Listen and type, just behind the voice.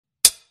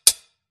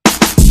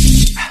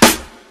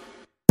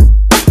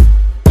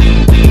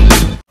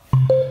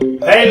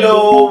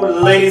Hello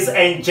ladies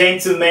and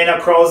gentlemen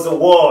across the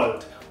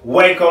world.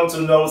 Welcome to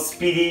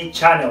NoelSpedy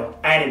channel,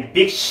 and a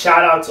big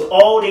shout out to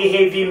all the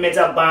heavy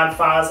metal band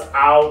fans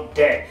out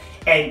there.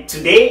 And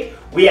today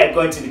we are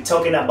going to be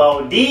talking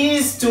about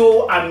these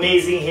two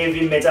amazing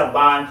heavy metal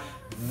bands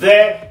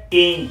there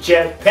in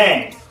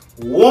Japan.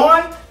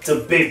 One,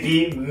 the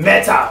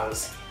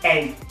BABYMETALs,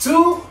 and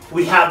two,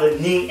 we have the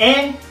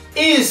Ningen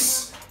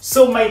Isu.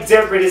 So my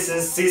dear brothers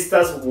and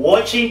sisters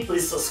watching,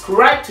 please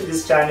subscribe to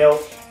this channel,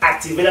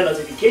 activate the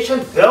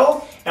notification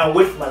bell, and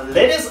wait for my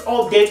latest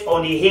update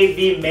on the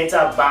heavy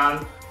metal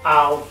band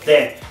out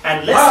there.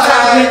 And let's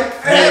start with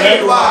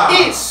Ningen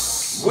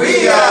Isu.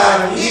 We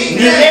are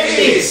Ningen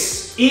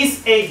Isu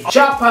is a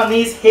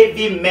Japanese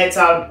heavy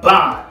metal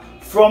band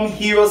from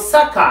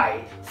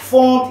Hirosaka,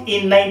 formed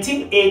in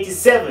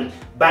 1987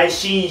 by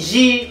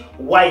Shinji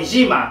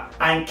Wajima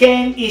and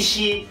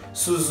Kenichi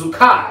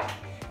Suzuki.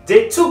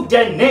 They took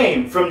their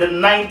name from the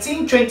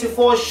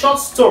 1924 short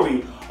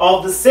story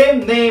of the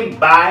same name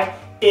by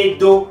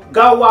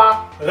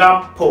Edogawa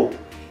Rampo.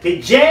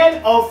 The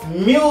genre of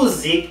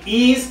music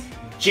is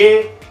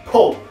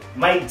J-pop.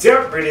 My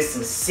dear brothers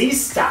and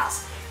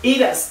sisters,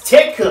 it has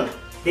taken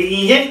the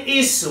Ningen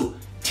Isu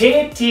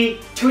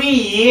 33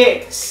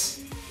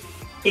 years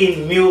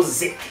in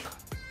music.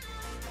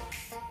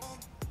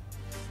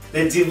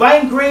 The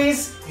divine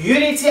grace,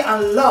 unity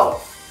and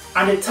love,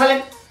 and the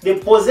talent they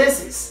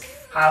possess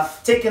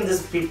have taken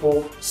these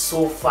people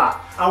so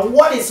far. And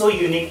what is so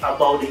unique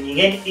about the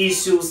Ningen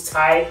Isu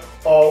style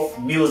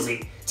of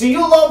music? Do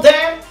you love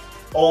them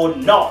or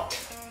not?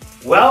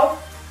 Well,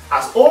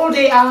 as old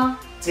they are,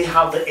 they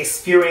have the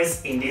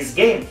experience in this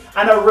game,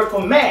 and I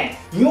recommend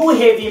new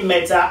heavy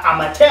metal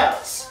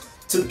amateurs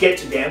to get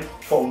to them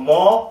for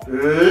more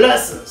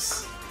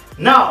lessons.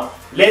 Now,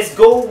 let's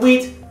go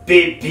with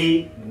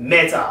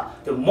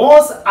BABYMETAL, the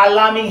most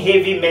alarming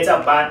heavy metal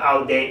band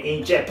out there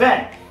in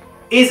Japan,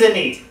 isn't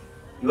it?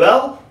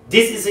 Well,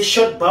 this is a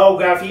short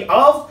biography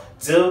of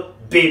the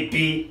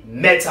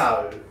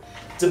BABYMETAL.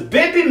 The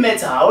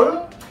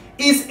BABYMETAL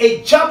is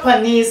a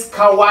Japanese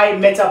Kawaii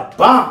metal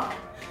band.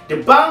 The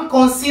band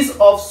consists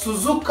of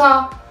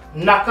Suzuka,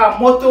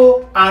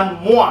 Nakamoto,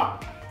 and Moa.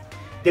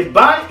 The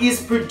band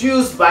is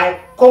produced by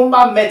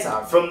Combat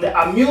Metal from the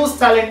Amuse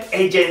Talent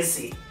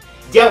Agency.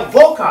 Their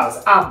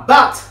vocals are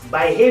backed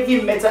by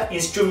heavy metal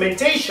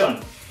instrumentation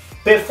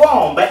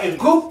performed by a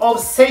group of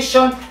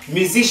session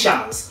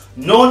musicians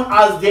known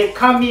as the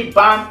Kami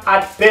Band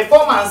at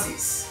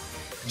performances.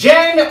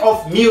 Genre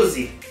of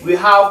music, we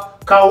have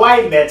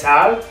Kawaii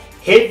metal,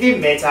 heavy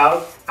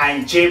metal,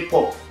 and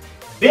J-pop.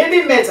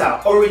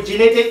 BABYMETAL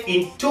originated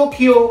in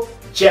Tokyo,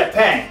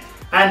 Japan,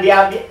 and they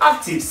have been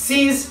active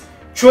since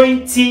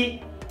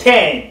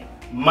 2010.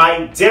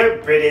 My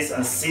dear brothers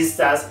and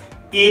sisters,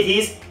 it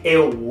is a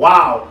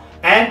wow,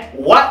 and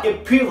what a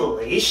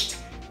privilege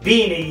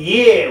being a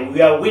year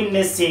we are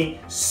witnessing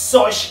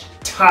such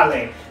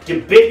talent. The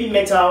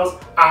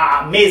BABYMETALs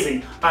are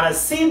amazing, and I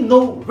see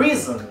no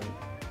reason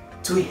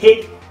to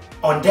hate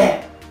on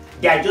them.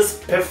 They are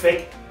just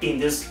perfect in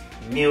this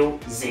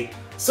music.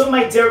 So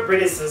my dear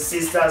brothers and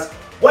sisters,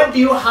 what do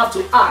you have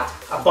to add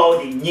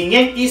about the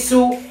Ningen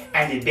Isu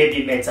and the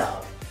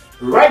BABYMETAL?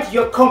 Write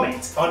your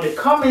comments on the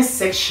comment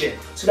section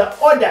so that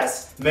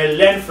others may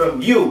learn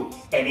from you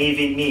and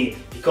even me,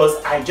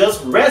 because I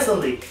just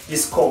recently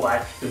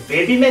discovered the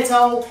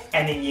BABYMETAL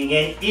and the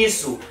Ningen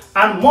Isu,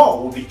 and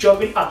more will be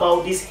dropping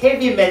about this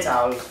heavy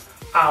metal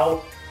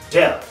out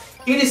there.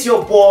 It is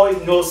your boy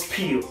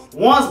NoelSpedy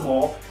once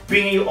more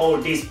bringing you all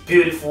this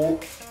beautiful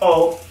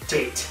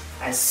update,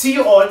 and see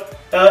you all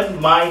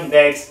on my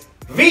next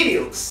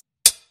videos.